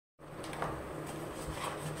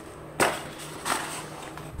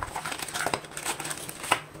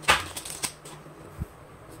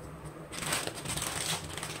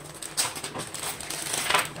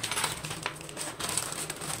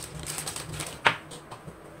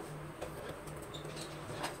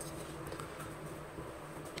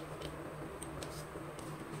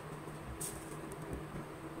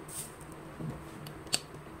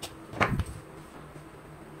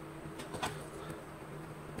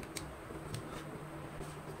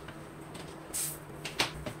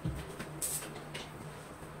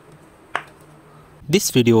This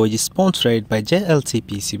video is sponsored by JLC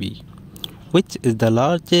PCB, which is the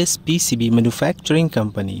largest PCB manufacturing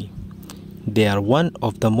company. They are one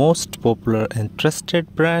of the most popular and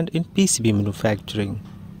trusted brand in PCB manufacturing.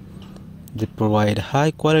 They provide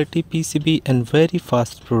high quality PCB and very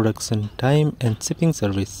fast production time and shipping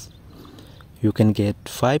service. You can get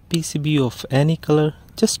 5 PCB of any color,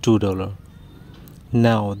 just $2.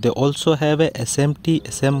 Now they also have a SMT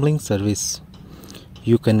assembling service.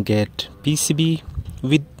 You can get PCB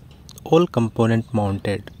with all component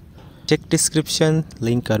mounted. Check description,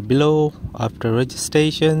 link are below. After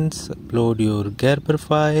registrations, upload your Gerber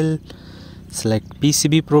file, select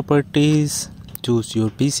PCB properties, choose your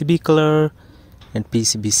PCB color and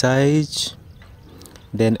PCB size,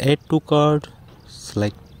 then add to cart,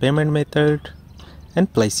 select payment method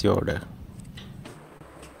and place your order.